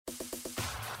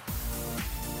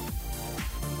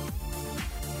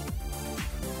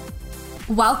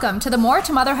Welcome to the More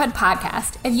to Motherhood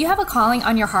podcast. If you have a calling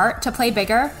on your heart to play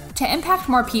bigger, to impact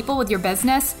more people with your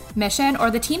business, mission, or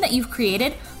the team that you've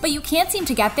created, but you can't seem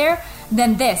to get there,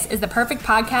 then this is the perfect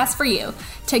podcast for you.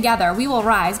 Together, we will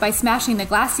rise by smashing the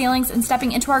glass ceilings and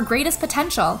stepping into our greatest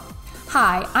potential.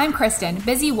 Hi, I'm Kristen,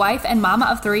 busy wife and mama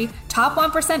of 3, top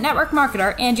 1% network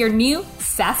marketer, and your new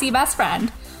sassy best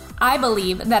friend. I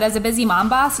believe that as a busy mom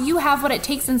boss, you have what it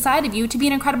takes inside of you to be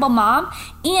an incredible mom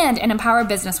and an empowered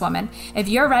businesswoman. If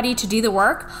you're ready to do the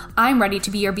work, I'm ready to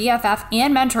be your BFF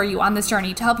and mentor you on this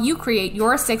journey to help you create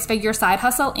your 6-figure side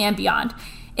hustle and beyond.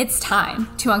 It's time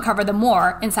to uncover the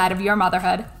more inside of your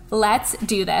motherhood. Let's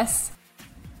do this.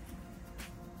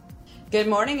 Good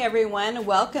morning, everyone.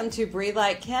 Welcome to Breathe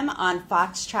Like Kim on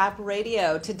Foxtrap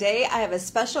Radio. Today, I have a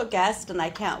special guest, and I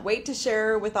can't wait to share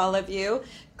her with all of you,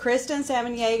 Kristen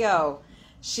Samaniego.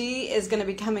 She is going to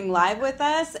be coming live with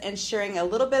us and sharing a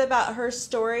little bit about her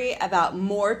story about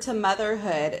More to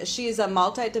Motherhood. She is a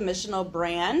multidimensional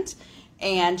brand,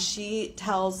 and she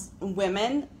tells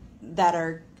women that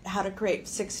are how to create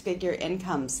 6-figure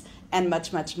incomes and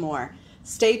much, much more.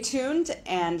 Stay tuned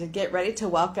and get ready to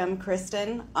welcome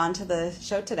Kristen onto the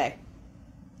show today.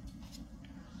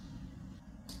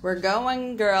 We're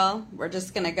going, girl. We're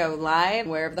just going to go live.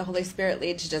 Wherever the Holy Spirit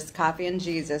leads, just coffee and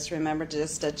Jesus. Remember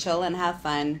just to chill and have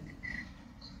fun.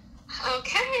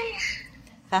 Okay.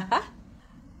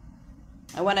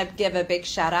 I want to give a big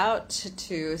shout out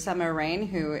to Summer Rain,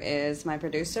 who is my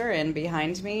producer and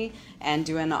behind me and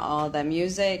doing all the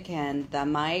music and the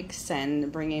mics and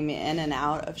bringing me in and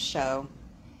out of show.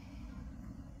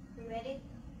 You ready?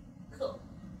 Cool.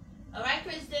 All right,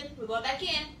 Kristen, we're going back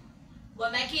in.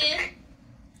 Going back in.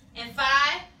 In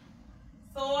 5,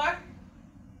 4,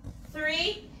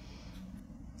 3.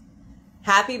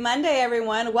 Happy Monday,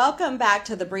 everyone. Welcome back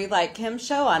to the Breathe Like Kim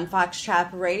show on Foxtrap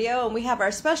Radio. And we have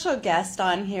our special guest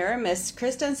on here, Miss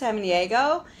Kristen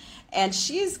Samaniego. And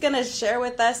she's going to share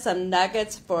with us some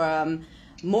nuggets from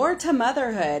More to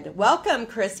Motherhood. Welcome,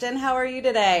 Kristen. How are you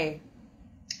today?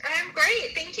 I'm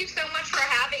great. Thank you so much for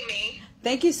having me.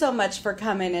 Thank you so much for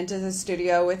coming into the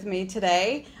studio with me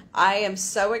today. I am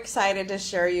so excited to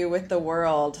share you with the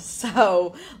world.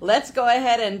 So let's go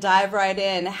ahead and dive right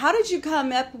in. How did you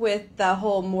come up with the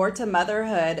whole More to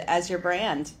Motherhood as your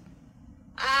brand?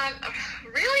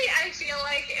 Really, I feel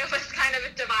like it was kind of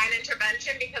a divine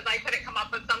intervention because I couldn't come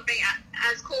up with something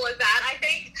as cool as that, I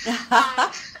think,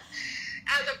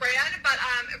 as a brand. But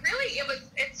really,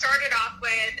 it started off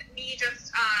with me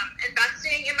just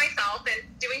investing in myself and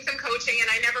doing some coaching, and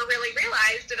I never really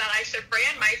realized that I should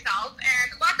brand myself.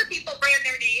 And lots of people brand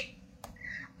their name,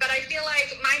 but I feel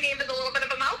like my name is a little bit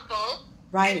of a mouthful.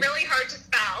 Right. And really hard to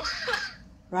spell.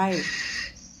 Right.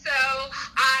 So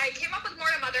I came up with More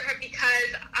to Motherhood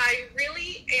because I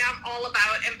really am all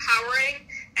about empowering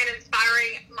and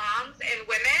inspiring moms and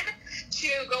women to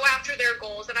go after their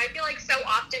goals. And I feel like so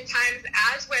oftentimes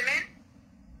as women,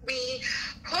 we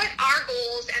put our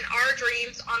goals and our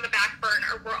dreams on the back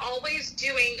burner. We're always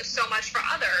doing so much for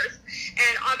others.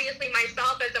 And obviously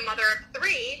myself as a mother of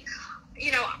 3,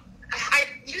 I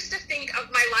used to think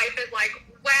of my life as like,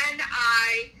 when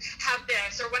I have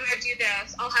this or when I do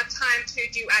this, I'll have time to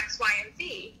do X, Y, and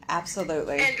Z.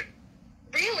 Absolutely. And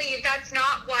really, that's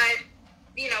not what,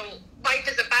 life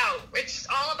is about. It's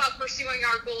all about pursuing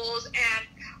our goals and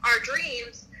our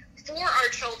dreams for our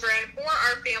children, for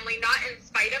our family, not in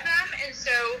spite of them. And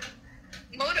so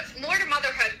More to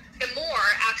Motherhood, the more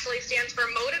actually stands for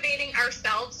motivating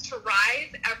ourselves to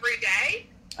rise every day.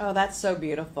 Oh, that's so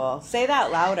beautiful. Say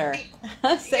that louder.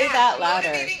 Say that louder.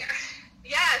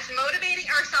 Motivating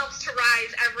ourselves to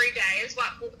rise every day is what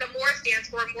the MORE stands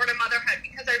for, More to Motherhood,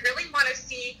 because I really want to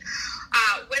see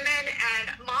women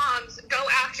and moms go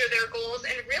after their goals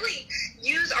and really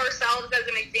use ourselves as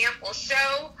an example,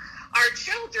 show our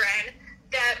children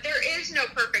that there is no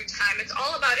perfect time. It's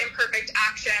all about imperfect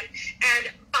action.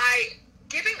 And by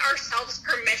giving ourselves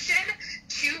permission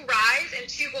to rise and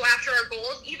to go after our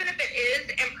goals, even if it is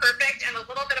imperfect and a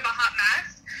little bit of a hot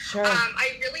mess, sure.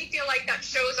 I really feel like that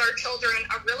shows our children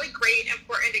a really great,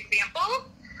 important example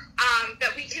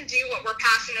that we can do what we're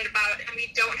passionate about and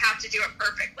we don't have to do it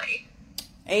perfectly.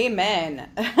 Amen.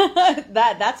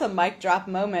 That's a mic drop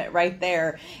moment right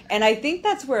there. And I think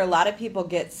that's where a lot of people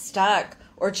get stuck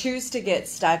or choose to get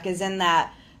stuck is in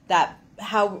that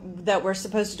we're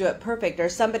supposed to do it perfect, or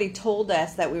somebody told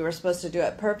us that we were supposed to do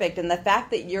it perfect. And the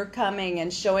fact that you're coming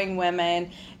and showing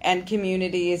women and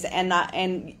communities and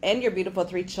your beautiful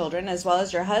 3 children as well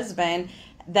as your husband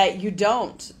that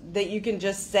you can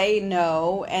just say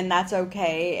no and that's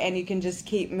okay, and you can just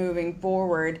keep moving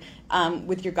forward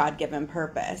with your God-given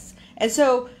purpose. And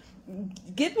so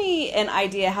give me an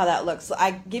idea how that looks.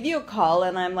 I give you a call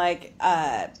and I'm like,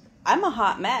 I'm a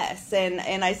hot mess,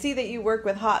 and I see that you work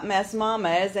with hot mess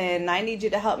mamas, and I need you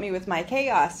to help me with my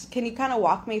chaos. Can you kind of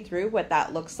walk me through what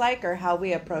that looks like or how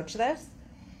we approach this?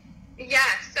 Yeah,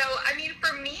 so I mean,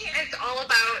 for me, it's all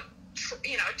about,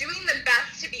 doing the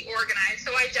best to be organized.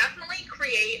 So I definitely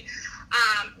create,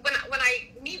 when I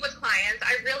meet with clients,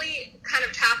 I really kind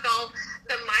of tackle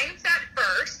the mindset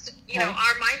first.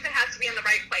 Our mindset has to be in the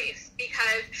right place,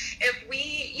 because if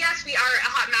we are a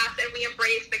hot mess and we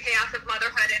embrace the chaos of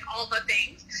motherhood and all the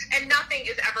things, and nothing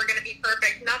is ever going to be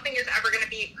perfect, nothing is ever going to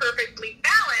be perfectly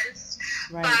balanced,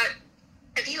 right. But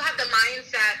if you have the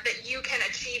mindset that you can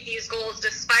achieve these goals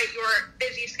despite your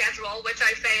busy schedule, which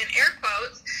I say in air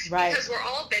quotes, right. because we're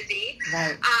all busy,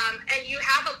 right. And you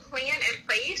have a plan in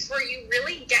place where you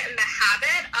really get in the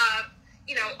habit of,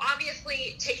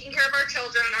 obviously taking care of our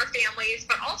children and our families,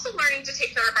 but also learning to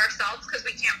take care of ourselves, because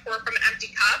we can't pour from an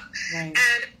empty cup. Right.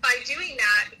 And by doing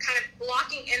that, kind of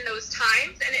blocking in those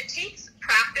times, and it takes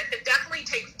practice. It definitely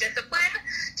takes discipline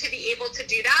to be able to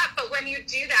do that. But when you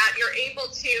do that, you're able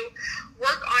to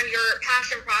work on your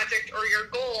passion project or your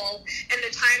goal in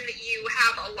the time that you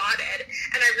have allotted.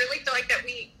 And I really feel like that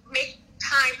we make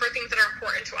time for things that are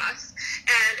important to us.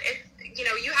 And if,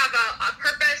 you have a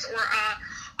purpose or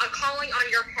a calling on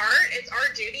your heart, it's our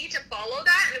duty to follow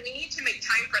that, and we need to make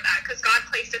time for that, because God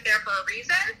placed it there for a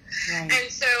reason. Right. And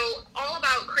so all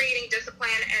about creating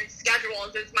discipline and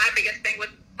schedules is my biggest thing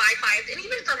with my clients, and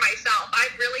even for myself.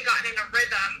 I've really gotten in a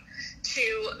rhythm to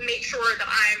make sure that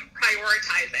I'm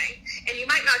prioritizing. And you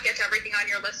might not get to everything on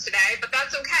your list today, but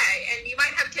that's okay. And you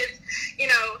might have kids,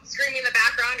 screaming in the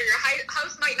background, or your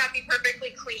house might not be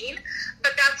perfectly clean,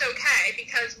 but that's okay,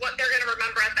 because what they're going to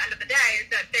remember at the end of the day is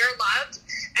that they're loved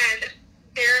and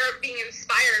they're being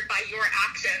inspired by your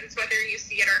actions, whether you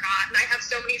see it or not. And I have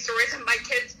so many stories of my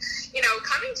kids,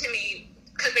 coming to me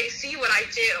because they see what I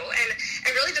do,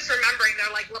 and really just remembering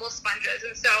they're like little sponges.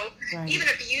 And so right. Even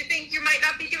if you think you might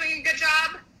not be doing a good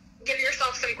job, give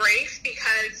yourself some grace,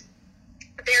 because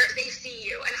they see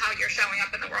you and how you're showing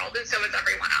up in the world, and so is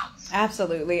everyone else.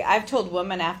 Absolutely. I've told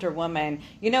woman after woman,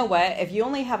 you know what, if you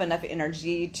only have enough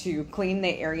energy to clean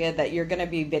the area that you're going to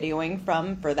be videoing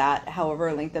from for that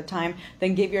however length of time,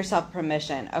 then give yourself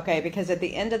permission, okay? Because at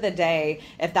the end of the day,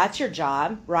 if that's your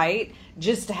job, right,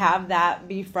 just have that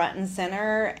be front and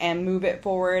center and move it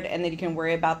forward, and then you can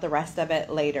worry about the rest of it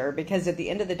later. Because at the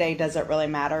end of the day, does it really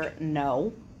matter?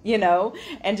 No.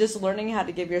 And just learning how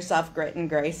to give yourself grit and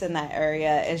grace in that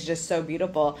area is just so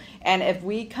beautiful. And if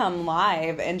we come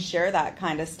live and share that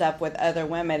kind of stuff with other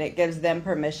women, it gives them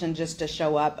permission just to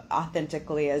show up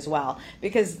authentically as well.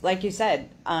 Because like you said,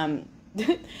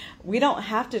 we don't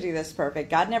have to do this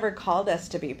perfect. God never called us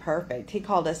to be perfect. He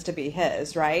called us to be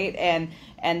His, right?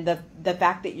 And the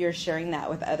fact that you're sharing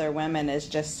that with other women is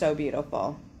just so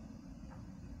beautiful.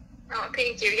 Oh,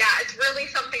 thank you. Yeah, it's really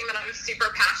something that I'm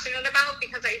super passionate about,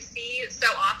 because I see so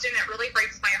often, it really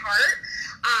breaks my heart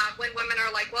when women are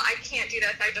like, well, I can't do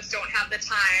this, I just don't have the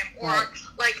time, or right.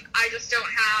 like, I just don't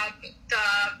have the,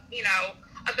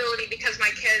 ability because my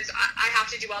kids, I have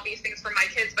to do all these things for my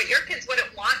kids, but your kids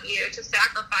wouldn't want you to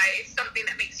sacrifice something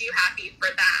that makes you happy for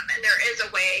them. And there is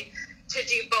a way to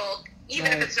do both, even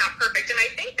right. if it's not perfect. And I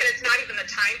think that it's not even the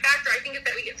time factor. I think it's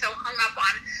that we get so hung up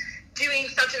on doing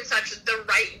such and such the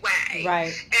right way.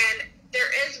 Right. And there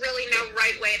is really no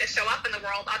right way to show up in the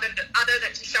world other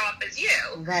than to show up as you.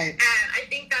 Right. And I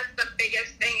think that's the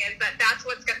biggest thing, is that's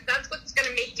what's going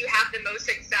to make you have the most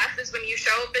success, is when you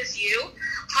show up as you,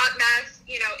 hot mess,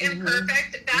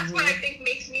 imperfect. Mm-hmm. That's what I think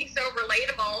makes me so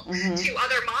relatable to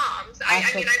other moms. I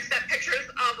mean, I've set pictures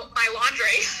of my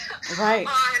laundry right.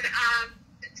 on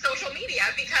social media,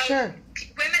 because sure.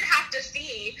 Women have to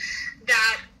see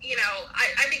that,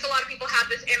 I think a lot of people have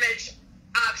this image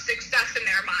of success in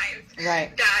their minds,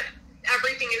 right. that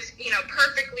everything is,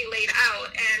 perfectly laid out,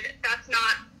 and that's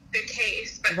not the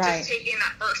case, but right. just taking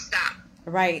that first step.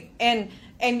 Right.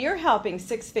 And you're helping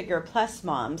 6-figure plus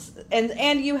moms,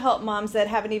 and you help moms that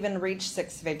haven't even reached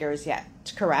 6 figures yet,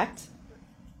 correct?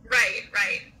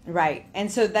 Right.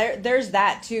 And so there's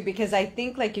that too, because I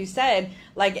think, like you said,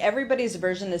 like everybody's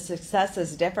version of success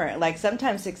is different. Like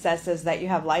sometimes success is that you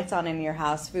have lights on in your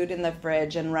house, food in the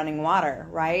fridge, and running water,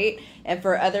 right? And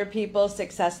for other people,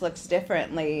 success looks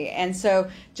differently. And so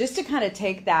just to kind of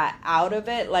take that out of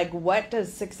it, like what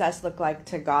does success look like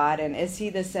to God? And is He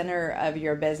the center of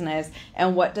your business?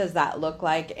 And what does that look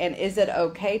like? And is it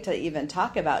okay to even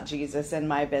talk about Jesus in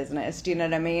my business? Do you know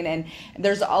what I mean? And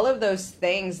there's all of those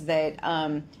things that,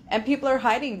 and people are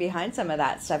hiding behind some of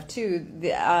that stuff too.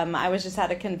 I was just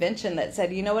at a convention that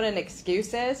said, you know what an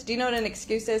excuse is? Do you know what an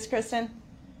excuse is, Kristen?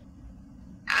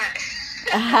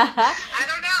 I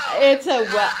don't know. It's a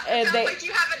sounds like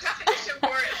you have a definition for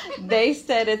it. They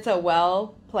said it's a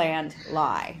well-planned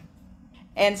lie.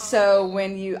 And so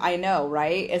when I know,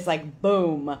 right? It's like,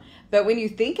 boom. But when you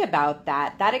think about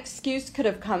that, that excuse could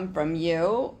have come from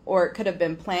you, or it could have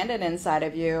been planted inside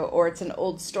of you, or it's an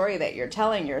old story that you're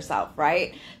telling yourself,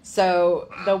 right? So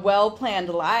the well-planned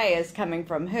lie is coming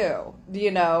from who?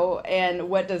 And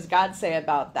what does God say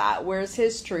about that? Where's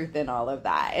his truth in all of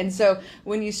that? And so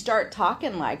when you start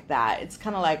talking like that, it's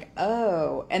kind of like,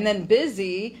 oh, and then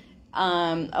busy.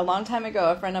 A long time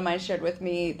ago, a friend of mine shared with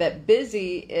me that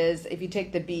busy is, if you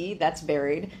take the B, that's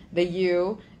buried, the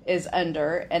U is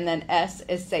under, and then S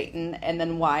is Satan, and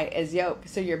then Y is yoke.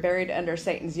 So you're buried under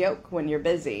Satan's yoke when you're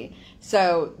busy.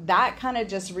 So that kind of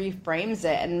just reframes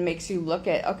it and makes you look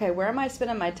at, okay, where am I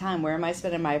spending my time? Where am I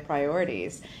spending my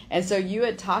priorities? And so you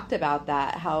had talked about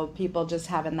that, how people just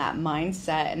having that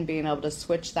mindset and being able to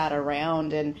switch that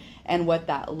around and what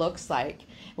that looks like.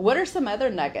 What are some other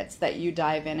nuggets that you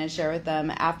dive in and share with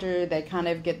them after they kind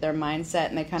of get their mindset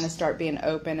and they kind of start being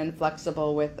open and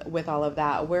flexible with all of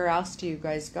that? Where else do you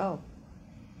guys go?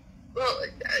 Well,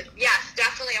 yes,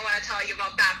 definitely I want to tell you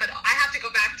about that, but I have to go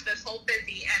back to this whole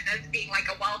busy and as being like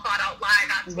a well thought out lie.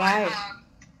 That's right.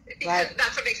 Because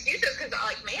that's what excuses, because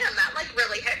man, that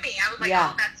really hit me. I was like,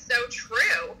 oh, that's so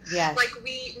true. Yes.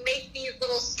 We make these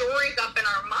little stories up in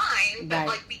our mind that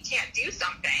we can't do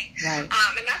something. Right.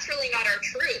 And that's really not our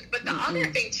truth. But the other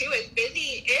thing too is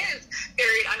busy is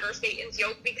buried under Satan's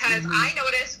yoke, because I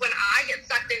notice when I get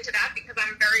sucked into that, because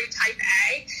I'm very type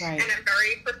A and I'm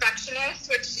very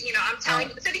perfectionist, which, I'm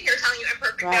sitting here telling you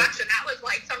imperfect action, that was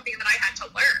something that I had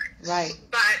to learn. Right.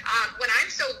 But when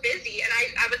I'm so busy, and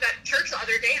I was at church the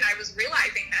other day and I was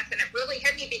realizing this, and it really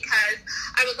hit me because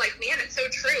I was like, man, it's so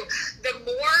true.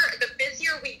 The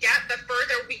busier we get, the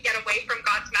further we get away from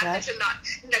God's message,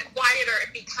 and the quieter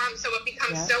it becomes. So it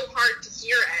becomes so hard to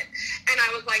hear it. And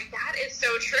I was like, that is so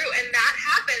true. And that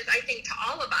happens, I think, to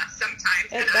all of us sometimes.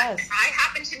 It does. I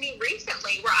happened to me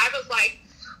recently where I was like,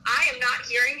 I am not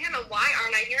hearing him, and why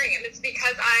aren't I hearing him? It's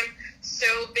because I'm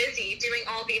so busy doing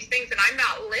all these things, and I'm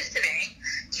not listening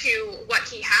to what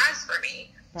he has for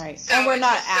me. Right. So and we're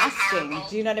not asking.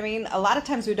 Do you know what I mean? A lot of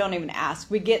times we don't even ask.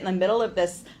 We get in the middle of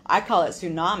this, I call it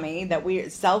tsunami, that we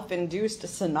self-induced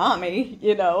tsunami,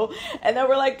 and then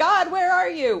we're like, God, where are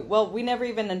you? Well, we never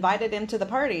even invited him to the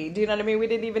party. Do you know what I mean? We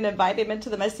didn't even invite him into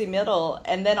the messy middle.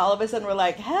 And then all of a sudden we're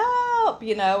like, help,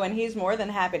 and he's more than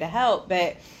happy to help.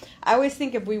 But I always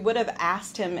think if we would have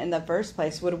asked him in the first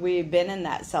place, would we have been in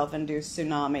that self-induced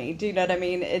tsunami? Do you know what I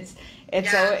mean? It's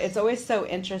always so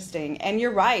interesting. And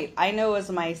you're right. I know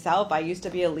as myself, I used to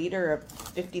be a leader of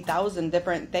 50,000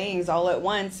 different things all at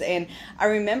once. And I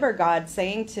remember God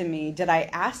saying to me, did I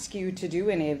ask you to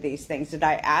do any of these things? Did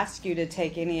I ask you to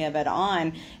take any of it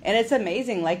on? And it's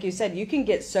amazing. Like you said, you can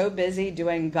get so busy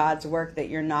doing God's work that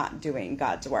you're not doing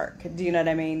God's work. Do you know what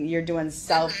I mean? You're doing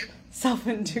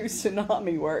self-induced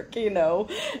tsunami work,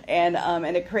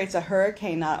 and it creates a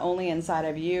hurricane not only inside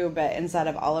of you, but inside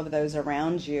of all of those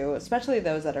around you, especially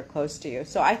those that are close to you.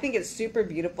 So I think it's super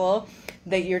beautiful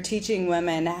that you're teaching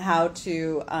women how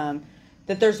to,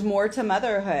 that there's more to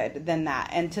motherhood than that,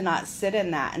 and to not sit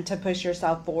in that, and to push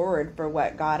yourself forward for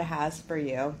what God has for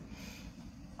you.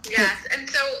 Yes, and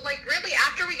so really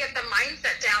after we get the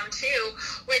mindset down too,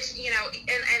 which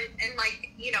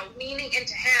and leaning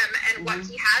into him and what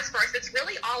he has for us, it's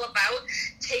really all about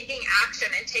taking action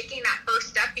and taking that first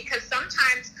step, because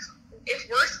sometimes if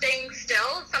we're staying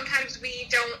still, sometimes we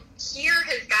don't hear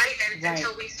his guidance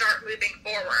until we start moving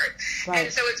forward.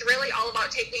 And so it's really all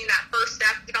about taking that first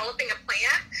step, developing a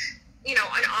plan. And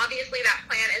obviously that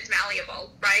plan is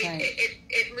malleable, right?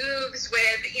 It moves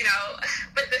with,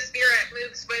 but the Spirit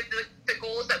moves with the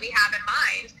goals that we have in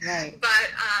mind. But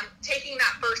taking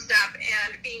that first step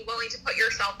and being willing to put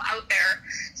yourself out there.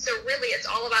 So really it's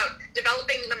all about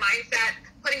developing the mindset,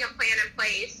 putting a plan in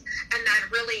place, and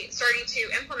then really starting to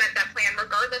implement that plan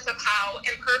regardless of how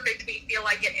imperfect we feel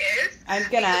like it is. I'm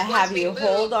going to have you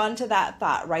hold on to that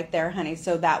thought right there, honey,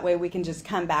 so that way we can just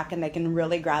come back and they can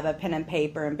really grab a pen and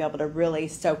paper and be able to really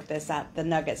soak this up, the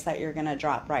nuggets that you're going to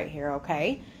drop right here,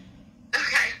 okay?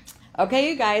 Okay,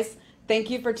 you guys.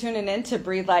 Thank you for tuning in to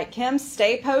Breathe Like Kim.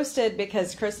 Stay posted,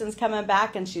 because Kristen's coming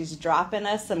back and she's dropping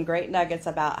us some great nuggets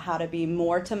about how to be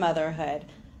more to motherhood.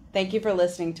 Thank you for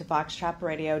listening to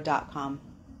foxtrapradio.com.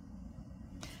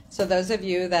 So those of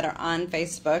you that are on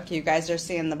Facebook, you guys are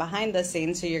seeing the behind the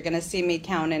scenes. So you're going to see me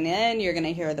counting in. You're going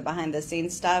to hear the behind the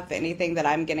scenes stuff, anything that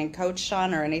I'm getting coached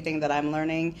on or anything that I'm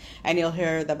learning. And you'll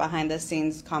hear the behind the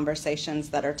scenes conversations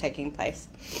that are taking place.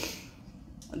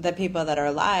 the people that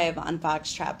are live on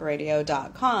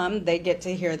foxtrapradio.com, they get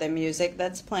to hear the music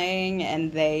that's playing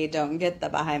and they don't get the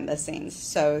behind the scenes.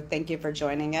 So thank you for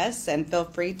joining us, and feel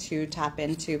free to tap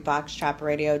into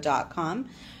foxtrapradio.com,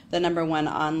 the #1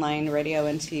 online radio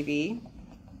and TV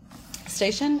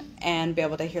station, and be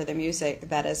able to hear the music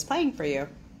that is playing for you.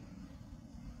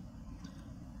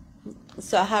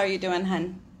 So how are you doing,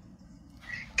 hun?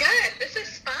 Good. This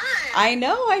is fun. I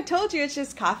know. I told you, it's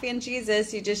just coffee and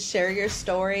Jesus. You just share your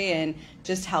story and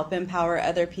just help empower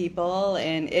other people,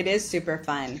 and it is super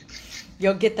fun.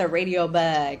 You'll get the radio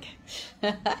bug.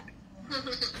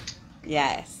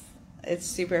 Yes, it's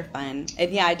super fun.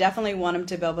 And yeah, I definitely want them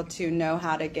to be able to know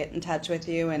how to get in touch with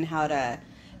you and how to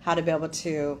be able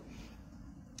to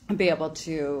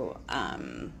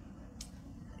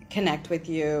connect with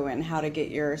you, and how to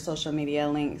get your social media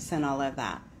links and all of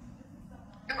that.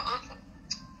 Oh, awesome.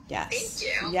 Yes. Thank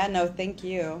you. Yeah, no, thank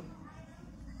you.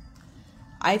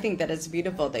 I think that it's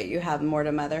beautiful that you have more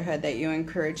to motherhood, that you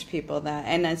encourage people that,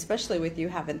 and especially with you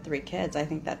having 3 kids, I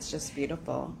think that's just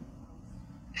beautiful.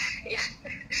 Yeah.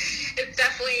 It's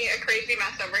definitely a crazy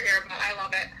mess over here, but I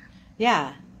love it.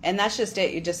 Yeah. And that's just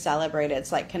it. You just celebrate it.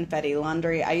 It's like confetti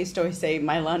laundry. I used to always say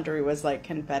my laundry was like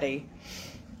confetti.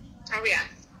 Oh, yes.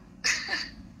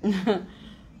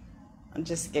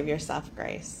 Just give yourself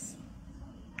grace.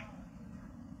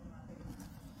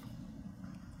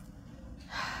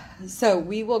 So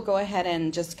we will go ahead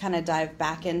and just kind of dive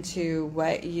back into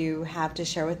what you have to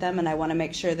share with them. And I want to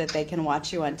make sure that they can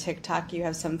watch you on TikTok. You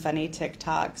have some funny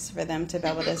TikToks for them to be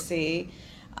able to see.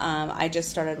 I just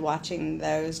started watching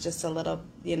those just a little,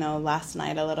 last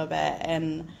night a little bit.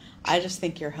 And I just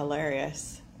think you're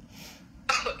hilarious.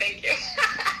 Oh, thank you.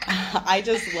 I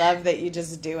just love that you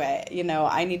just do it.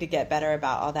 I need to get better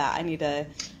about all that. I need to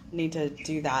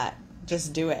do that.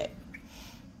 Just do it.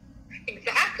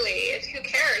 Exactly. Who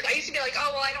cares? I used to be like,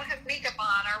 oh, well, I don't have makeup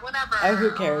on or whatever. Oh,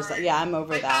 who cares? Yeah, I'm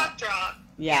over that. Backdrop.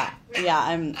 Yeah,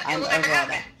 I'm over all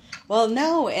that. Well,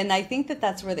 no, and I think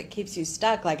that's where that keeps you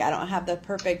stuck. Like, I don't have the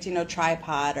perfect,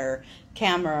 tripod or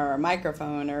camera or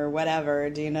microphone or whatever.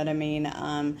 Do you know what I mean?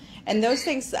 And those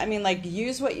things,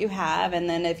 use what you have, and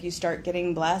then if you start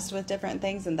getting blessed with different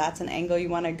things and that's an angle you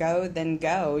want to go, then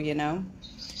go,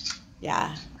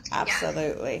 Yeah,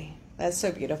 absolutely. Yeah. That's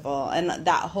so beautiful. And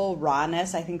that whole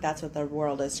rawness, I think that's what the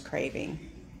world is craving.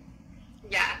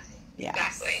 Yes,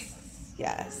 exactly.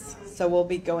 Yes. So we'll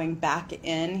be going back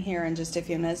in here in just a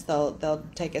few minutes. They'll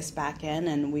take us back in,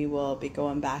 and we will be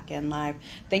going back in live.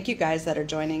 Thank you guys that are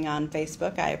joining on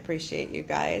Facebook. I appreciate you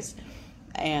guys.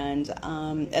 And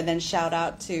then shout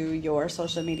out to your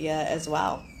social media as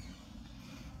well.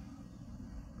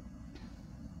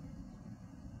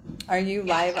 Are you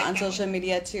live on social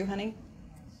media too, honey?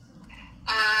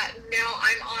 No,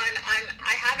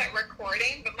 I have it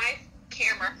recording, but my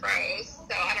camera froze,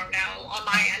 so I don't know on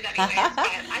my end anyways, but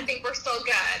I think we're still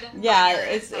good. Yeah,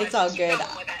 it's all good.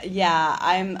 Yeah,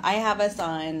 I have us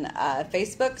on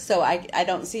Facebook, so I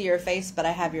don't see your face, but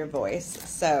I have your voice,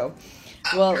 so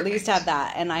we'll at least have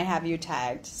that, and I have you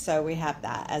tagged, so we have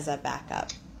that as a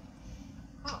backup.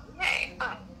 Oh, yay.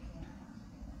 Oh.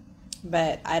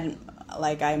 But I'm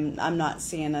not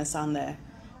seeing us on the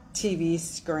TV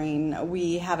screen.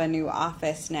 We have a new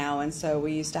office now, and so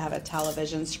we used to have a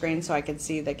television screen so I could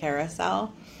see the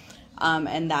carousel,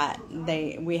 and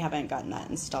we haven't gotten that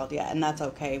installed yet, and that's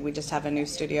okay. We just have a new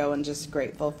studio and just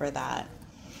grateful for that.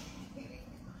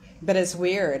 But it's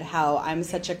weird how I'm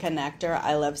such a connector.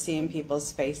 I love seeing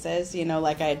people's faces,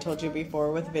 like I had told you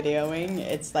before with videoing.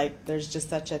 It's like there's just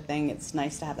such a thing. It's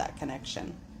nice to have that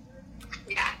connection.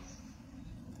 Yeah.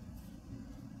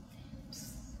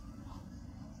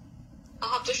 I'll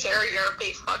have to share your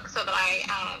Facebook so that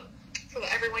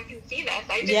everyone can see this.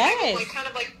 I was kind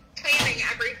of planning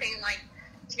everything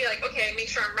to be okay, make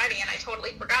sure I'm ready, and I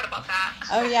totally forgot about that.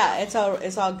 Oh yeah, it's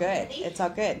all good. It's all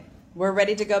good. We're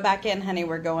ready to go back in, honey.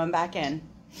 We're going back in.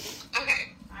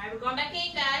 Okay. All right, we're going back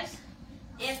in, guys.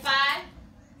 In 5,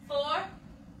 4,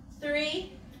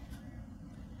 3.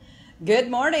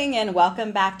 Good morning and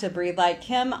welcome back to Breathe Like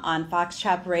Kim on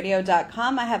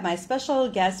foxtrapradio.com. I have my special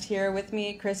guest here with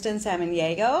me, Kristen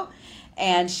Samaniego,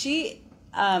 and she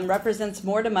represents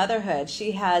More to Motherhood.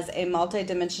 She has a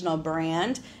multidimensional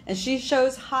brand, and she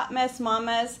shows hot mess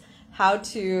mamas how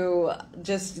to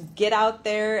just get out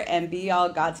there and be all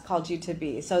God's called you to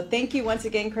be. So thank you once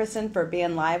again, Kristen, for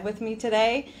being live with me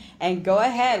today. And go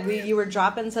ahead. You were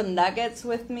dropping some nuggets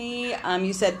with me.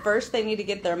 You said first they need to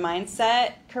get their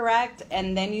mindset correct,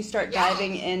 and then you start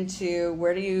diving into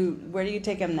where do you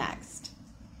take them next?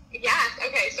 Yes.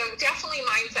 Okay. So definitely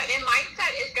mindset, and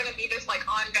mindset is going to be this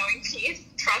ongoing piece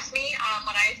trust me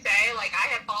when I say, like,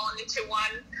 I have fallen into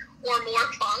one or more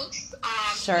funks.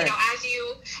 Sure. You know, as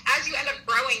you end up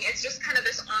growing, it's just kind of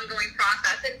this ongoing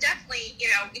process. And definitely, you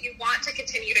know, you want to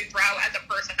continue to grow as a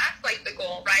person. That's like the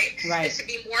goal, right? Right. Is to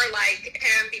be more like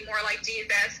him, be more like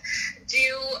Jesus,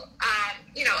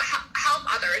 you know, help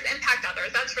others, impact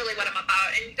others. That's really what I'm about.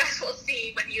 And you guys will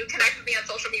see when you connect with me on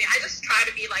social media, I just try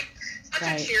to be like such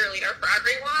a cheerleader for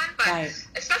everyone, but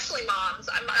especially moms.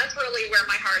 That's really where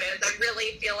my heart is. I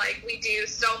really feel like we do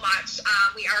so much.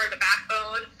 We are the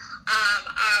backbone of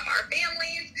our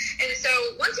families. And so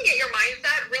once you get your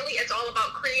mindset, really it's all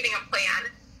about creating a plan.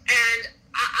 And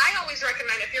I always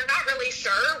recommend, if you're not really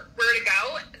sure where to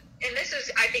go, and this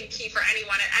is, I think, key for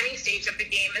anyone at any stage of the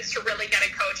game, is to really get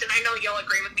a coach. And I know you'll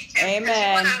agree with me, Kim.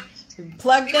 Amen.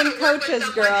 Plug them coaches,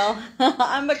 girl.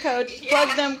 I'm a coach. Yeah.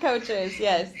 Plug them coaches.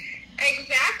 Yes.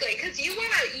 Exactly, because you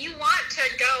want to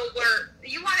go where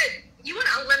you want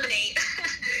to eliminate.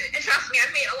 And trust me,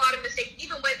 I've made a lot of mistakes,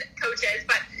 even with coaches.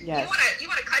 But you want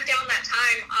to cut down that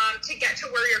time to get to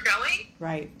where you're going.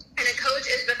 Right. And a coach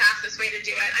is the fastest way to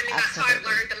do it. I mean, that's how I've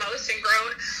learned the most and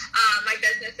grown my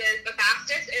businesses the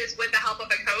fastest, is with the help of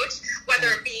a coach,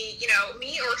 whether it be, you know,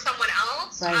 me or someone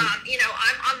else. Right. You know,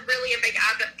 I'm really a big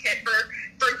advocate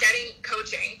for getting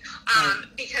coaching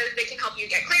because they can help you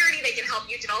get clarity. They can help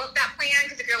you develop that plan.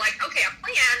 Because if you're like, okay, a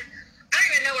plan, I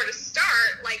don't even know where to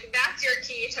start. Like, that's your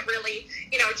key to really,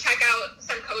 you know, check out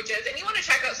some coaches. And you want to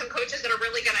check out some coaches that are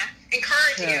really going to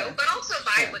encourage you, but also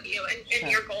vibe with you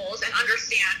and your goals and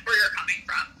understand where you're coming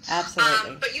from.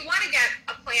 Absolutely. But you want to get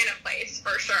a plan in place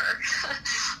for sure.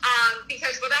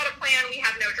 Because without a plan, we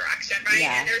have no direction, right?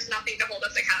 Yeah. And there's nothing to hold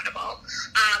us accountable,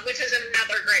 which is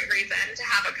another great reason to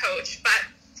have a coach. But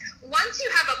once you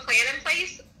have a plan in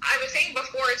place, I was saying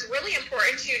before, it's really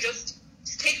important to just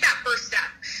take that first step.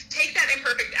 Take that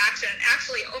imperfect action.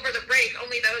 Actually, over the break,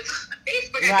 only those on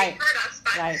Facebook, I think, heard us,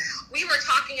 but we were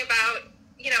talking about,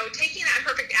 you know, taking that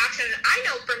imperfect action. I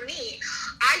know for me,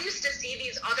 I used to see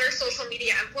these other social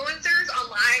media influencers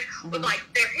online with, like,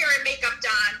 their hair and makeup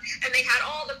done, and they had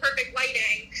all the perfect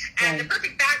lighting and the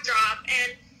perfect backdrop,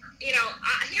 and you know,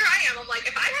 here I am. I'm like,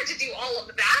 if I had to do all of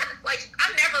that, like,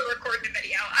 I'm never recording a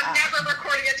video. I'm never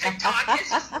recording a TikTok. It's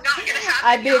just not going to happen.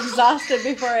 I'd be exhausted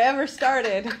before I ever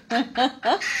started.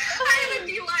 I would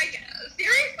be like,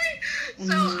 seriously?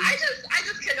 So I just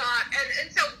cannot.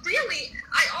 And so really,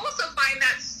 I also find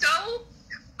that so,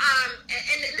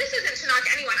 and this isn't to knock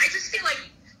anyone. I just feel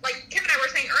like Kim and I were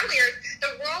saying earlier,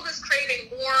 the world is craving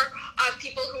more of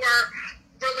people who are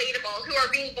relatable, who are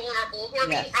being vulnerable, who are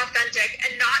being authentic,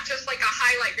 and not just like a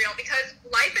highlight reel, because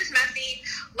life is messy,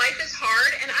 life is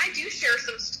hard, and I do share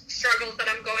some struggles that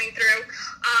I'm going through,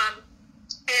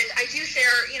 and I do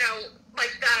share, you know,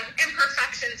 like the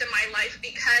imperfections in my life,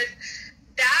 because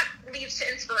that leads to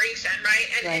inspiration, right?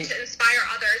 And to inspire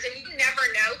others, and you never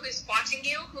know who's watching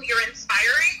you, who you're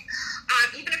inspiring,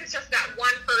 even if it's just that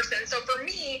one person. So for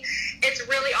me, it's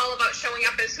really all about showing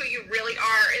up as who you really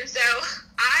are. And so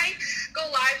I go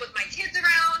live with my kids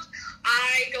around.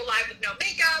 I go live with no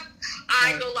makeup.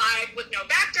 I go live with no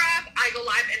backdrop. I go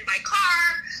live in my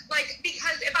car. Like,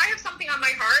 because if I have something on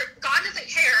my heart, God doesn't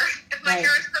care if my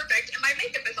hair is perfect and my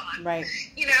makeup is on. Right.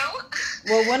 You know?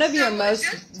 Well, one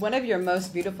of your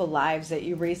most beautiful lives that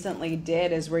you recently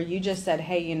did is where you just said,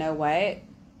 hey, you know what?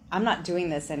 I'm not doing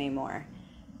this anymore.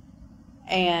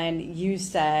 And you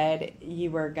said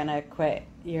you were going to quit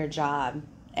your job,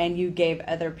 and you gave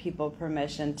other people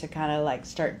permission to kind of like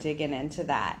start digging into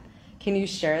that. Can you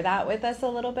share that with us a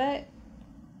little bit?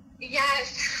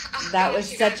 Yes. That was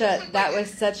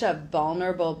such a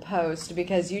vulnerable post,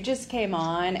 because you just came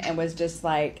on and was just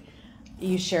like,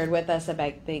 you shared with us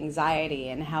about the anxiety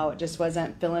and how it just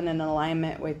wasn't feeling in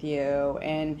alignment with you,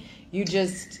 and you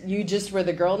just were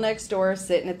the girl next door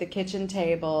sitting at the kitchen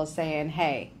table saying,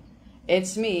 hey,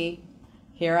 it's me,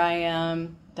 here I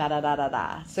am, da da da da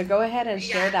da. So go ahead and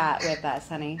share that with us,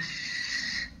 honey.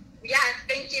 Yes,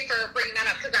 thank you for bringing that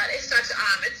up, because that is such,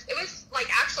 it was like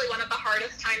actually one of the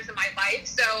hardest times in my life.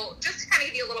 So just to kind of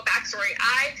give you a little backstory,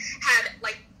 I had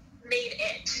like made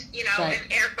it, you know, in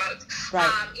air quotes.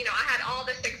 You know, I had all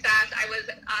the success. I was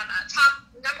a top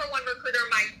 #1 recruiter in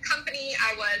my company.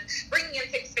 I was bringing in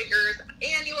 6 figures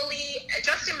annually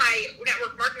just in my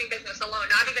network marketing business alone,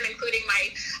 not even including my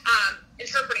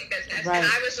interpreting business. And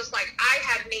I was just like, I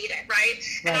had made it, right?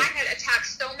 And I had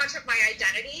attached so much of my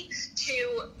identity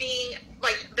to being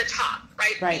like the top,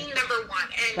 right? Being #1.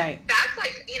 And that's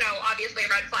like, you know, obviously a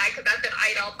red flag, because that's an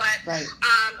idol. But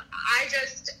I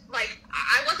just, like,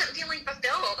 I wasn't feeling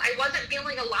fulfilled. I wasn't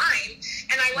feeling aligned.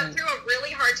 And I went through a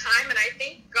really hard time. And I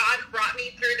think God brought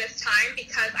me through this time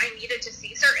because I needed to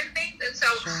see certain things. And so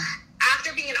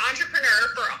after being an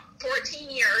entrepreneur for 14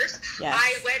 years, Yes.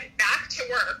 I went back to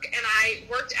work, and I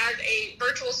worked as a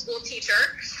virtual school teacher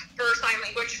for sign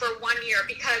language for 1 year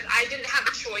because I didn't have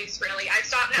a choice, really. I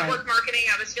stopped network marketing.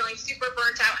 I was feeling super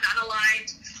burnt out and unaligned.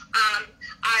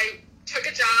 I took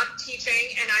a job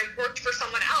teaching, and I worked for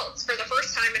someone else for the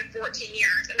first time in 14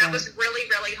 years, and that was really,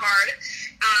 really hard.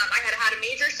 I had had a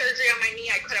major surgery on my knee.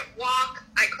 I couldn't walk.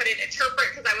 I couldn't interpret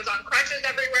because I was on crutches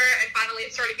everywhere, and finally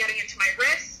it started getting into my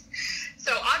wrists.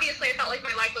 So obviously I felt like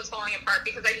my life was falling apart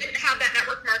because I didn't have that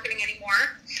network marketing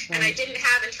anymore, and I didn't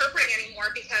have interpreting anymore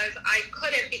because I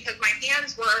couldn't, because my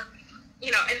hands were,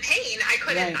 you know, in pain. I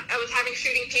couldn't, I was having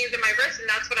shooting pains in my wrist, and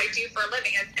that's what I do for a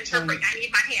living, is interpret. I need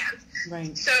my hands.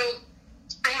 So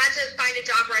I had to find a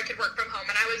job where I could work from home,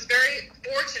 and I was very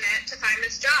fortunate to find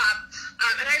this job,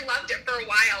 and I loved it for a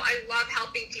while. I love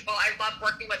helping people. I love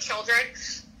working with children,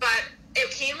 but it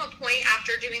came a point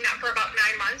after doing that for about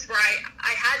 9 months where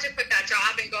I had to quit that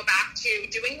job and go back to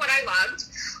doing what I loved,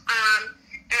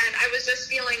 and I was just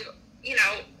feeling, you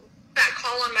know, that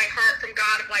call on my heart from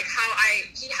God of like how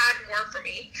he had more for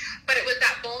me. But it was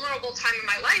that vulnerable time in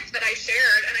my life that I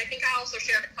shared, and I think I also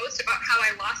shared a post about how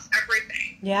I lost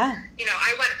everything. You know,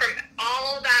 I went from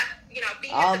all that, you know,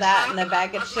 being all at the that top in the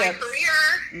bag of of my chips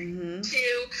career to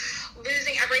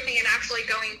losing everything and actually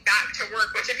going back to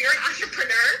work, which if you're an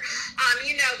entrepreneur,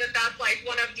 you know that that's like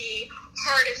one of the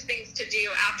hardest things to do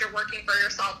after working for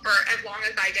yourself for as long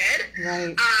as I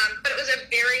did. But it was a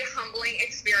very humbling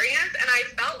experience, and I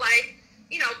felt like,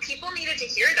 you know, people needed to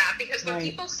hear that, because when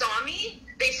people saw me,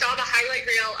 they saw the highlight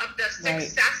reel of the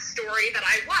success story that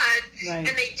I was,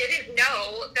 and they didn't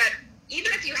know that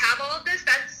even if you have all of this,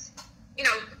 that's, you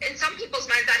know, in some people's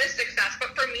minds that is success,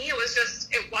 but for me it was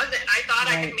just, it wasn't. I thought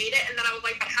I had made it, and then I was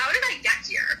like, but how did I get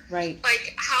here?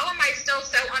 Like, how am I still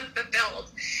so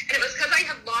unfulfilled? And it was because I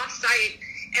had lost sight,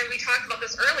 and we talked about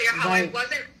this earlier, how I had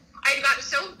gotten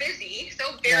so busy,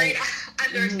 so buried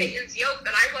under Satan's yoke,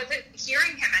 that I wasn't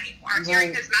hearing him anymore,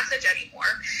 hearing his message anymore.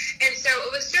 And so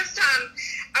it was just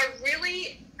a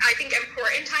really, I think,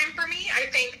 important time for me.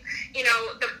 I think, you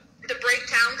know, the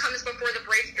breakdown comes before the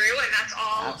breakthrough, and that's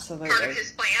all part of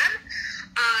his plan.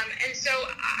 And so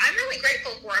I'm really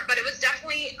grateful for it, but it was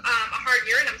definitely a hard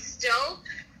year, and I'm still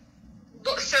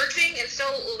searching and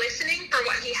still listening for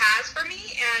what he has for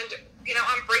me, and, you know,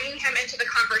 I'm bringing him into the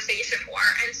conversation more.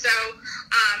 And so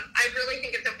I really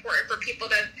think it's important for people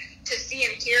to see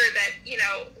and hear that, you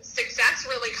know, success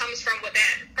really comes from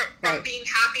within, from being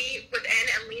happy within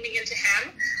and leaning into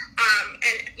him.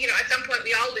 And, you know, at some point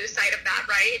we all lose sight of that,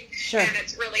 right? And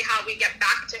it's really how we get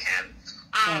back to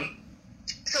him.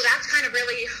 So that's kind of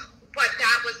really what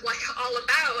that was like all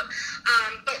about.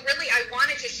 But really I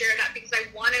wanted to share that because I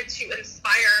wanted to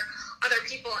inspire other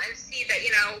people and see that,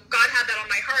 you know, God had that on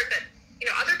my heart, that, you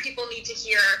know, other people need to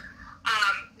hear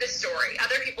this story.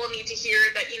 Other people need to hear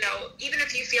that, you know, even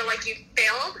if you feel like you've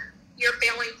failed, you're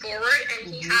failing forward, and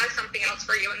he has something else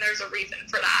for you, and there's a reason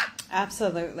for that.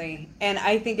 Absolutely. And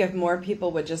I think if more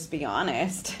people would just be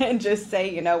honest and just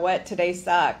say, you know what, today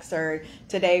sucks, or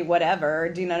today whatever,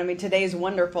 do you know what I mean? Today's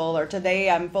wonderful, or today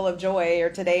I'm full of joy,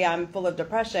 or today I'm full of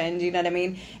depression, do you know what I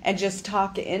mean? And just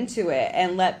talk into it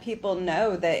and let people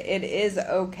know that it is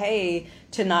okay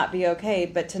to not be okay,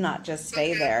 but to not just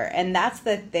stay there. And that's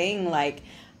the thing, like,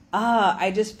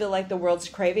 I just feel like the world's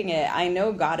craving it. I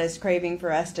know God is craving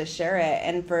for us to share it,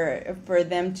 and for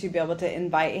them to be able to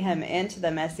invite him into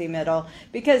the messy middle,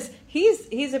 because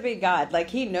he's a big God. Like,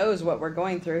 he knows what we're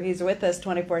going through. He's with us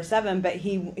 24/7, but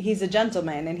he's a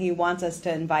gentleman, and he wants us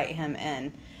to invite him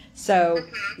in. So,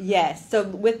 yes. So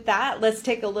with that, let's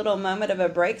take a little moment of a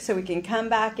break so we can come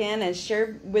back in and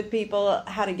share with people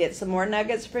how to get some more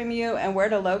nuggets from you, and where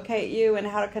to locate you, and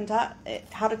how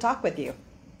to talk with you.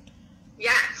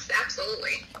 Yes,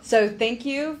 absolutely. So thank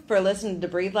you for listening to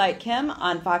Breathe Like Kim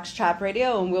on Fox Trap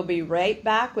Radio, and we'll be right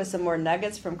back with some more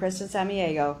nuggets from Kristen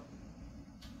Samaniego.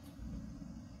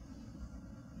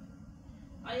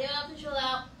 Audio up and chill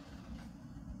out.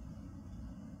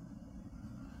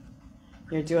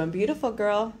 You're doing beautiful,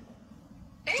 girl.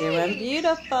 Thanks. Doing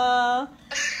beautiful.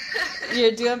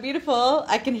 You're doing beautiful.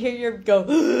 I can hear you go.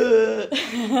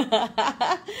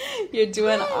 You're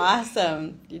doing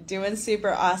awesome. You're doing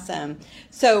super awesome.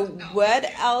 So what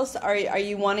else are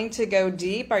you wanting to go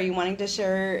deep? Are you wanting to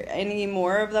share any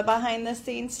more of the behind the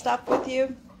scenes stuff with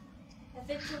you?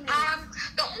 The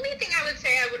only thing I would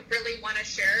say I would really want to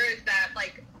share is that,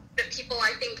 like, the people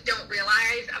I think don't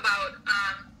realize about,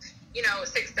 you know,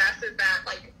 success is that,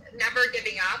 like, never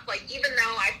giving up. Like, even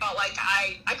though I felt like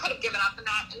I could have given up in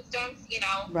that instance, you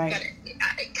know, Right. but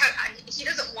he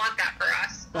doesn't want that for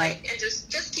us. Right. Like, and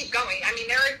just keep going. I mean,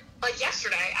 like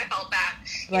yesterday, I felt that,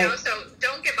 you Right. know, so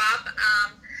don't give up.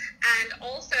 And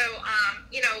also,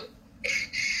 you know,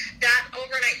 that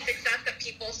overnight success that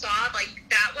people saw, like,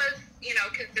 that was, you know,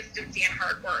 consistency and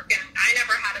hard work. And I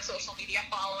never had a social media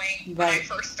following when I Right.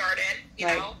 first started, you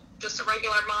Right. know, just a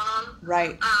regular mom.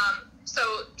 Right.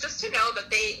 So just to know that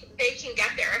they can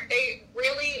get there if they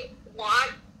really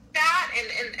want that,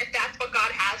 and if that's what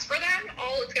God has for them,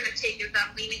 all it's going to take is them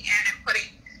leaning in and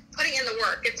putting in the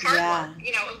work. It's hard work,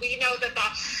 you know, and we know that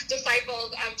the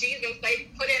disciples of Jesus, they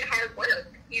put in hard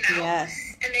work, you know,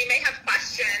 Yes. and they may have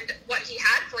questioned what he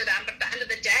had for them, but at the end of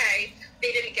the day,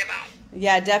 they didn't give up.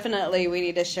 Yeah, definitely. We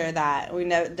need to share that. We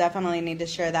definitely need to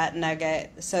share that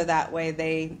nugget so that way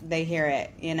they hear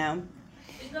it, you know.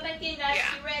 Let's go back in, guys.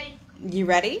 Yeah. You ready? You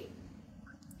ready?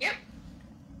 Yep.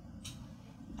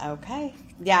 Okay.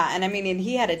 Yeah, and I mean, and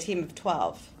he had a team of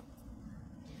 12.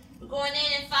 We're going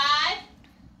in 5,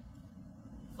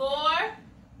 4,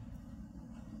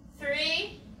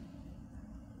 3.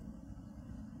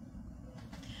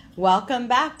 Welcome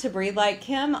back to Breathe Like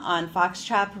Kim on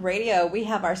Foxtrot Radio. We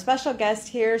have our special guest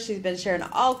here. She's been sharing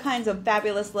all kinds of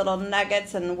fabulous little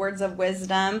nuggets and words of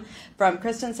wisdom from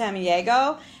Kristen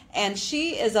Samaniego. And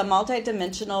she is a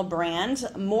multidimensional brand,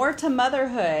 More to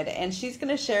Motherhood. And she's going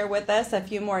to share with us a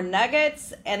few more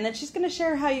nuggets. And then she's going to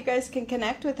share how you guys can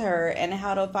connect with her and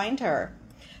how to find her.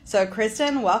 So,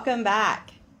 Kristen, welcome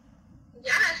back.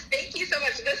 Yes, thank you so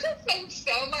much. This has been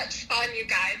so much fun, you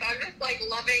guys. I'm just like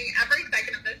loving every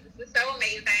second of this. This is so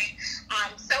amazing.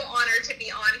 I'm so honored to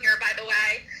be on here, by the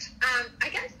way. I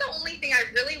guess the only thing I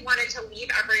really wanted to leave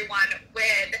everyone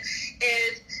with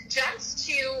is just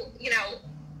to, you know,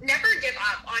 never give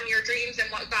up on your dreams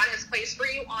and what God has placed for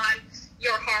you on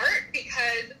your heart,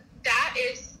 because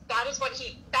that's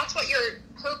what your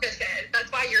purpose is.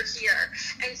 That's why you're here.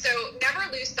 And so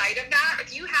never lose sight of that.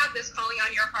 If you have this calling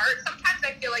on your heart, sometimes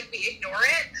I feel like we ignore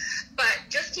it, but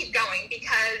just keep going,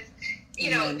 because, you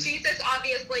know, Jesus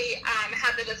obviously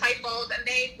had the disciples, and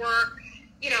they were,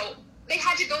 you know, they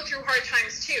had to go through hard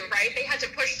times too, right? They had to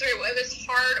push through. It was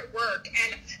hard work.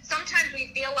 And sometimes we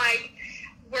feel like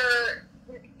we're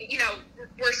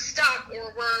stuck,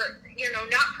 or we're, you know,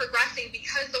 not progressing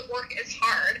because the work is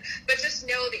hard, but just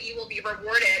know that you will be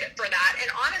rewarded for that.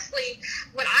 And honestly,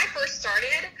 when I first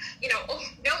started, you know,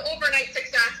 no overnight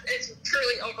success is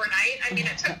truly overnight. I mean,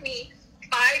 it took me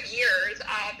 5 years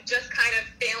of just kind of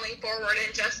failing forward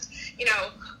and just, you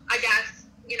know, I guess,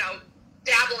 you know,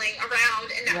 dabbling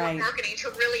around in network marketing to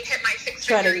really hit my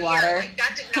 6-figure year. Water. Like,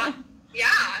 that did not,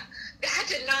 that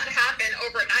did not happen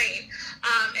overnight.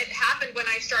 It happened when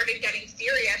I started getting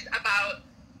serious about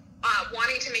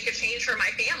wanting to make a change for my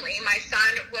family. My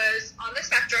son was on the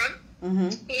spectrum,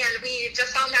 and we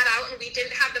just found that out, and we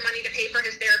didn't have the money to pay for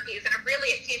his therapies. And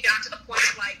it came down to the point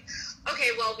of like, okay,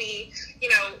 well, we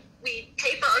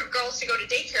pay for our girls to go to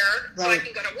daycare so I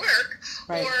can go to work,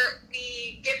 or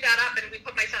we give that up and we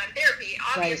put my son in therapy.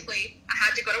 Obviously, I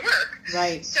had to go to work.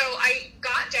 So I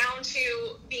got down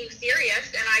to being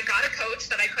serious, and I got a coach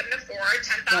that I couldn't afford.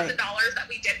 $10,000 that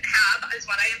we didn't have is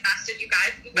what I invested, you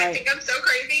guys. You might think I'm so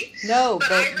crazy. No,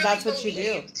 but I really that's what you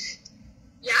do.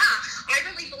 Yeah, I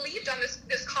really believed on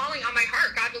this calling on my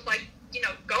heart. God was like, you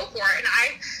know, go for it. And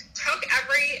I took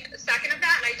every second of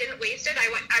that, and I didn't waste it.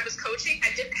 I was coaching.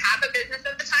 I didn't have a business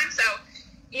at the time. So,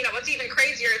 you know, what's even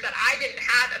crazier is that I didn't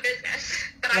have a business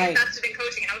that I invested in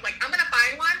coaching. And I was like, I'm going to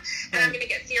find one, and I'm going to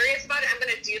get serious about it. I'm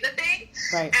going to do the thing.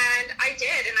 And I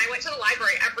did. And I went to the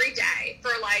library every day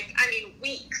for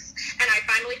weeks. And I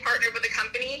finally partnered with a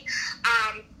company.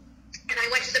 And I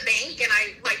went to the bank, and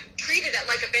I treated it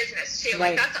like a business too.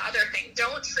 Like, that's the other thing.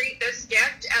 Don't treat this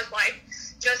gift as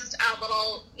just a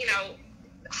little, you know,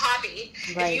 hobby.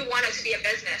 If you want it to be a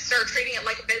business, start treating it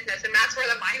like a business. And that's where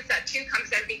the mindset too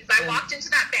comes in, because I walked into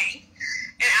that bank,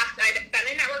 and after I'd been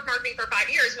in network marketing for 5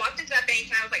 years, walked into that bank,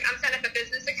 and I was like, I'm setting up a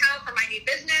business account for my new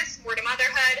business, More to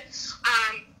Motherhood.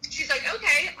 She's like,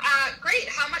 okay, great.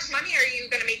 How much money are you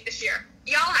going to make this year?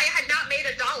 Y'all, I had not made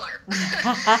 $1.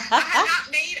 I had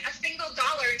not made a single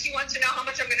dollar, and she wants to know how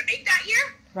much I'm going to make that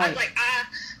year? I was like,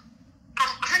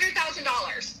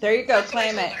 $100,000. There you go.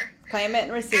 Claim it. Claim it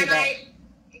and receive it.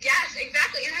 Yes,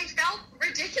 exactly. And I felt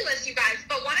ridiculous, you guys.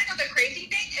 But want to know the crazy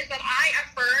thing is that I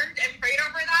affirmed and prayed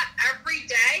over that every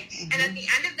day. And at the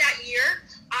end of that year,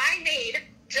 I made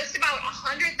just about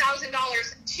 $100,000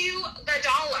 to the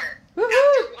dollar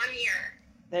after 1 year.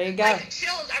 There you go. Like,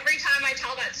 chills every time I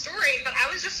tell that story. But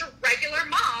I was just a regular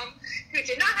mom who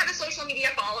did not have a social media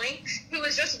following, who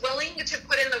was just willing to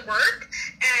put in the work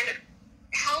and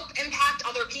help impact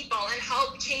other people and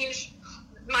help change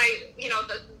my,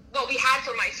 what we had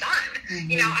for my son.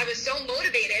 You know, I was so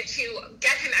motivated to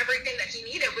get him everything that he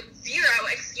needed with zero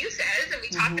excuses. And we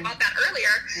talked about that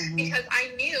earlier because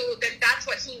I knew that that's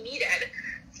what he needed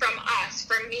from us,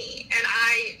 from me. And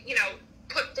I,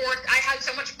 put forth, I had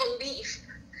so much belief,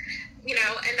 and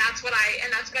that's what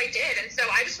I did. And so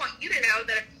I just want you to know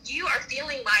that if you are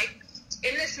feeling like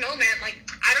in this moment, like,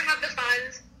 I don't have the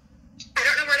funds, I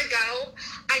don't know where to go,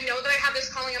 I know that I have this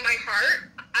calling on my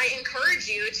heart, I encourage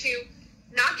you to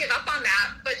not give up on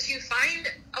that, but to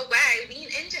find a way, lean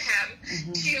into him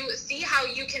to see how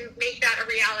you can make that a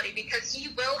reality, because he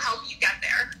will help you get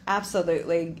there.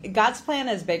 Absolutely. God's plan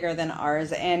is bigger than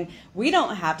ours, and we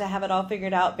don't have to have it all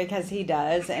figured out because he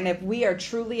does. And if we are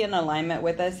truly in alignment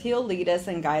with us, he'll lead us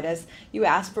and guide us. You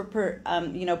ask for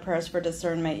prayers for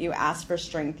discernment. You ask for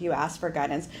strength. You ask for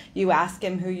guidance. You ask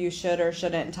him who you should or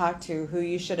shouldn't talk to, who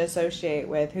you should associate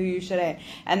with, who you shouldn't.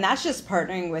 And that's just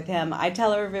partnering with him. I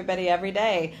tell everybody every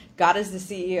day, God is the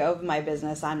CEO of my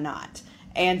business. I'm not.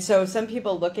 And so some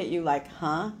people look at you like,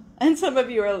 huh? And some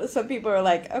people are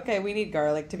like, okay, we need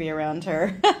garlic to be around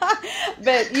her.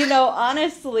 But,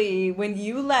 honestly, when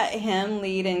you let him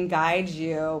lead and guide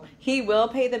you, he will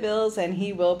pay the bills and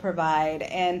he will provide.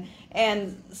 And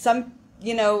some,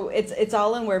 it's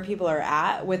all in where people are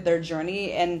at with their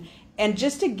journey, and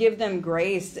just to give them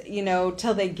grace,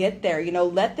 till they get there,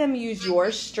 let them use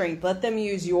your strength, let them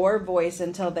use your voice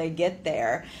until they get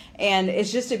there. And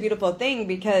it's just a beautiful thing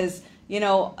because,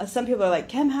 some people are like,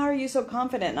 Kim, how are you so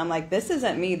confident? And I'm like, this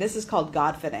isn't me. This is called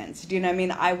Godfidence. Do you know what I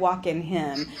mean? I walk in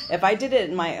him. If I did it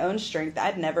in my own strength,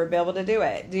 I'd never be able to do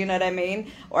it. Do you know what I mean?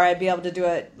 Or I'd be able to do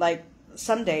it like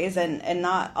some days and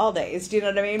not all days. Do you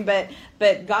know what I mean? But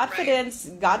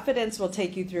Godfidence will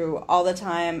take you through all the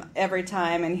time, every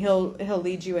time, and he'll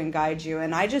lead you and guide you.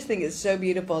 And I just think it's so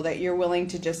beautiful that you're willing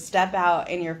to just step out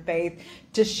in your faith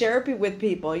to share with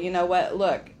people. You know what?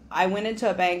 Look, I went into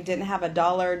a bank, didn't have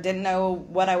 $1, didn't know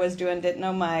what I was doing, didn't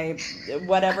know my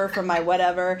whatever from my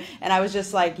whatever. And I was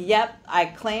just like, yep, I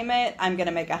claim it. I'm going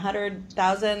to make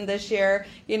 100,000 this year.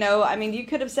 You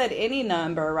could have said any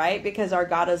number, right? Because our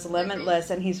God is limitless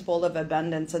and he's full of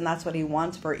abundance, and that's what he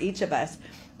wants for each of us.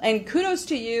 And kudos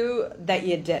to you that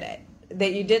you did it.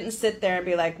 That you didn't sit there and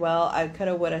be like, well, I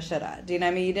coulda, woulda, shoulda. Do you know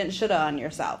what I mean? You didn't shoulda on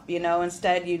yourself,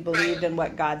 Instead, you believed in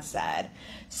what God said.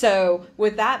 So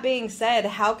with that being said,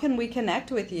 how can we connect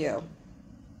with you?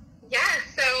 Yes,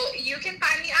 so you can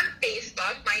find me on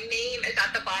Facebook. My name is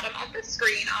at the bottom of the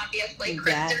screen, obviously,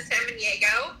 Kristen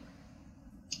Samaniego.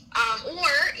 Or,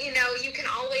 you can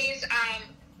always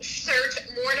search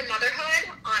More to Motherhood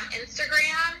on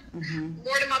Instagram,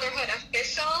 More to Motherhood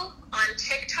Official on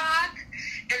TikTok.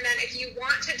 And then if you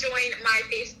want to join my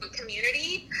Facebook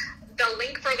community, the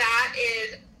link for that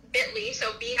is bit.ly,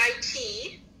 so bit.ly/6,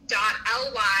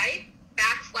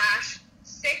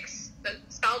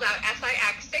 spelled out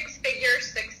SIX, Six Figure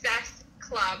Success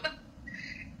Club.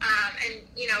 And,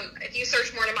 if you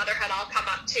search More to Motherhood, I'll come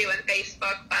up too on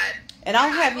Facebook. And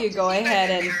I'll have you go ahead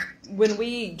and when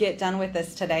we get done with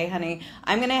this today, honey,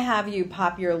 I'm going to have you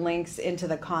pop your links into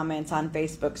the comments on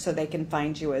Facebook so they can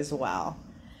find you as well.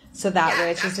 So that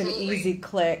way it's just an easy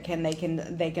click and they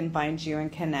can find you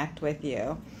and connect with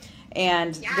you.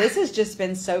 And this has just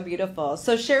been so beautiful.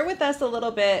 So share with us a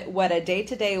little bit what a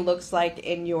day-to-day looks like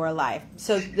in your life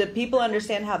so that people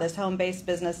understand how this home-based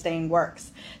business thing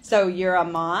works. So you're a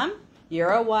mom,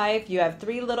 you're a wife, you have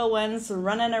 3 little ones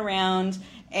running around,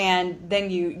 and then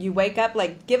you wake up.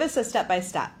 Like, give us a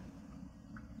step-by-step.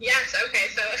 Yes, okay,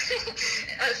 so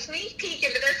a sneak peek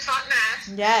into this hot mess.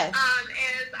 Yes. Is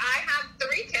I have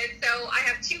 3 kids, so I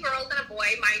have 2 girls and a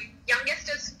boy. My youngest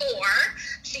is 4.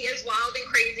 She is wild and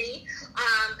crazy,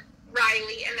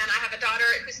 Riley, and then I have a daughter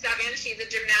who's 7. She's a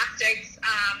gymnastics,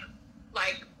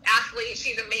 athlete.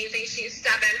 She's amazing. She's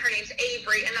 7. Her name's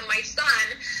Avery. And then my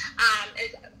son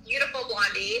is a beautiful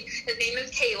blondie. His name is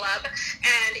Caleb,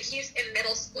 and he's in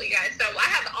middle school, you guys. So I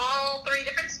have all 3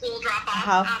 different school drop-offs.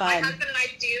 How fun. My husband and I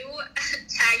do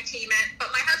tag team it, but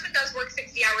my husband does work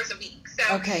 60 hours a week.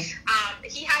 So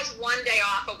he has 1 day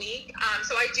off a week.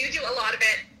 So I do a lot of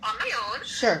it on my own.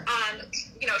 Sure.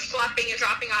 Schlepping and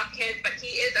dropping off kids, but he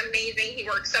is amazing. He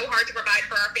works so hard to provide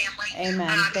for our family.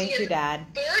 Amen. Thank you, Dad.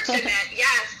 Fortunate,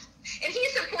 yes. And he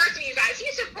supports me, you guys.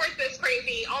 He supports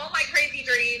all my crazy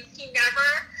dreams. He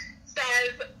never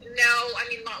says no. I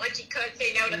mean, not like he could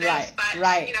say no to this, but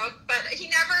but he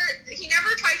never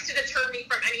tries to deter me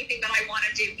from anything that I want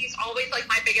to do. He's always like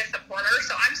my biggest supporter,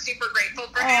 so I'm super grateful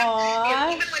for him.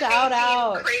 Aww, even when shout things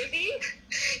out. seem crazy,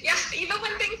 even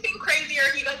when things seem crazy or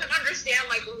he doesn't understand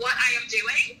like what I am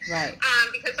doing, right?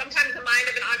 Because sometimes the mind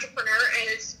of an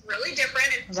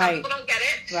Some Right. people don't get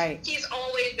it. Right. He's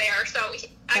always there. So,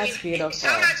 That's beautiful.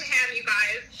 Shout out to him, you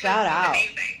guys. 'cause Shout he's out.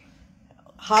 amazing.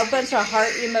 A bunch of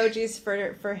heart emojis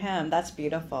for him. That's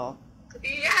beautiful.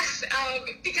 Yes,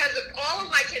 because all of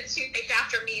my kids too think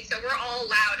after me, so we're all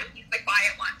loud, and he's the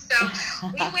quiet one. So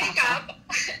we wake up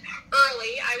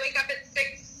early. I wake up at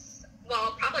 6,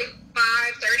 well, probably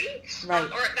 5:30. Right.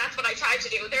 Or that's what I try to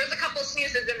do. There's a couple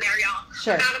snoozes in there, y'all.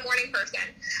 Sure. I'm not a morning person.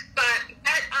 But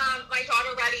get my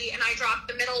daughter ready, and I drop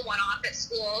the middle one off at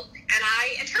school, and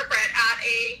I interpret at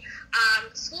a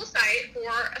school site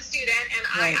for a student, and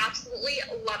Right. I absolutely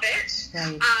love it.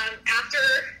 Right.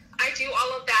 After I do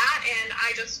all of that, and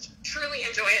I just truly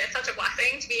enjoy it. It's such a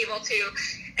blessing to be able to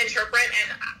interpret,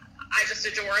 and I just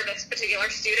adore this particular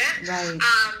student. Right.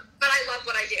 But I love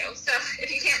what I do, so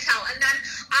if you can't tell. And then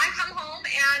I come home,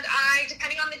 and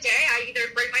depending on the day, I either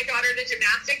bring my daughter to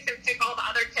gymnastics and pick all the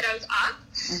other kiddos up,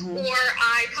 or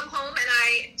I come home and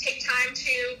I take time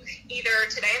to either,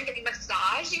 today I'm getting a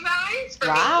massage, you guys, for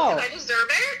Wow. me, because I deserve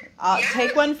it. Yes.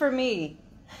 Take one for me.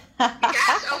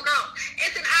 Yes, oh girl,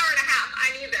 it's an hour and a half. I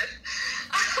need this.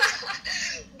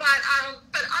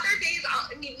 But other days,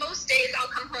 most days I'll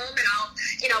come home and I'll,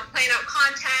 plan out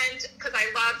content, because I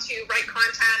love to write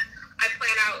content.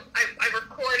 I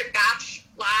record batch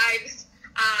lives.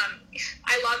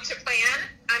 I love to plan.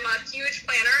 I'm a huge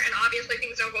planner, and obviously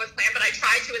things don't go as planned, but I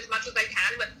try to as much as I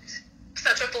can with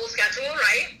such a full schedule,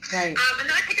 right? Right. And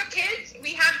then I pick up kids.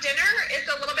 We have dinner. It's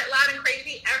a little bit loud and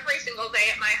crazy every single day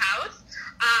at my house.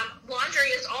 Laundry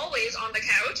is always on the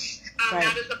couch. Right.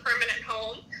 That is a permanent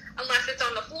home, unless it's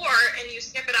on the floor and you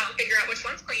sniff it out and figure out which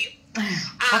one's clean.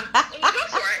 And you go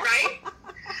for it, right?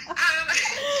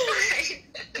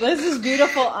 This is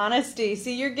beautiful honesty.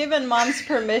 See, you're giving moms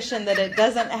permission that it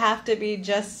doesn't have to be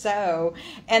just so.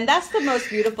 And that's the most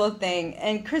beautiful thing.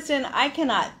 And Kristen, I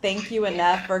cannot thank you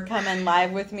enough for coming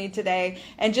live with me today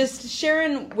and just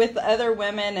sharing with other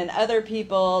women and other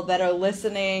people that are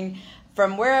listening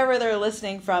from wherever they're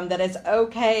listening from, that it's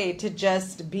okay to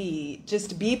just be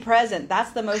present.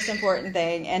 That's the most important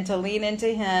thing, and to lean into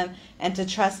him and to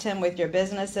trust him with your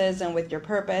businesses and with your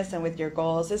purpose and with your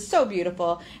goals is so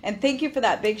beautiful. And thank you for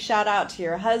that big shout out to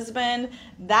your husband.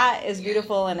 That is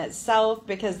beautiful in itself,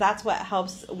 because that's what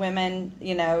helps women,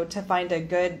 to find a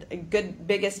good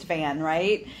biggest fan,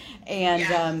 right? And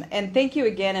Yes. And thank you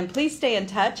again, and please stay in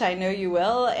touch. I know you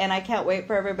will, and I can't wait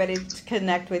for everybody to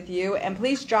connect with you. And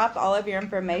please drop all of your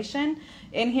information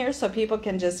in here so people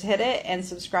can just hit it and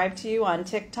subscribe to you on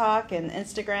TikTok and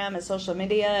Instagram and social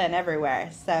media and everywhere.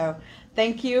 So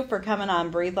thank you for coming on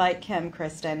Breathe Like Kim,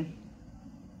 Kristen.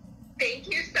 Thank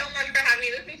you so much for having me.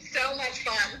 This is so much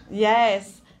fun.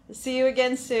 Yes. See you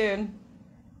again soon.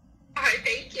 All right,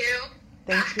 thank you.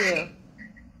 Thank Bye. you.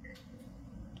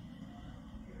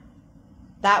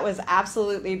 That was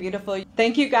absolutely beautiful.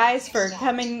 Thank you guys for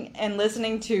coming and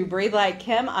listening to Breathe Like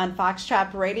Kim on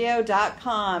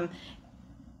foxtrapradio.com.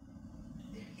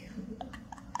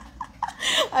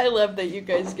 I love that you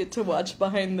guys get to watch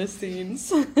behind the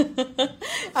scenes.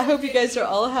 I hope you guys are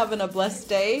all having a blessed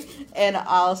day, and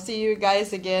I'll see you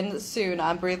guys again soon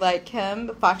on Breathe Like Kim,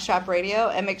 Foxtrap Radio,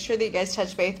 and make sure that you guys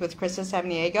touch base with Kristen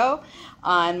Samaniego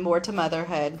on More to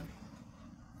Motherhood.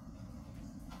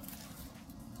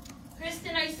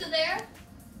 Kristen, are you still there?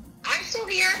 I'm still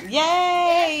here. Yay!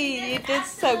 Yes, You did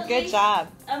so absolutely. good job.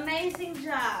 Amazing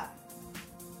job.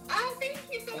 Oh, thank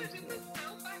you so much. This was so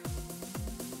fun.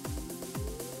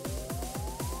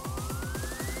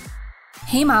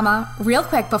 Hey mama, real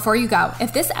quick before you go,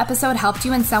 if this episode helped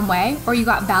you in some way, or you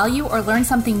got value or learned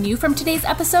something new from today's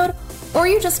episode, or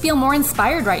you just feel more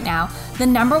inspired right now, the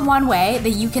number one way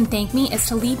that you can thank me is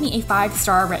to leave me a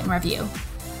 5-star written review.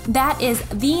 That is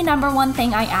the number one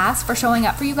thing I ask for showing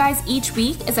up for you guys each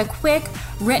week, is a quick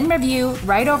written review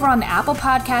right over on the Apple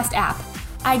Podcast app.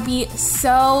 I'd be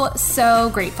so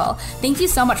grateful. Thank you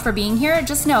so much for being here.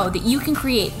 Just know that you can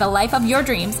create the life of your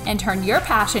dreams and turn your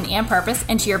passion and purpose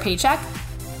into your paycheck.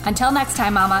 Until next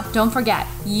time, mama, don't forget,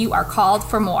 you are called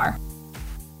for more.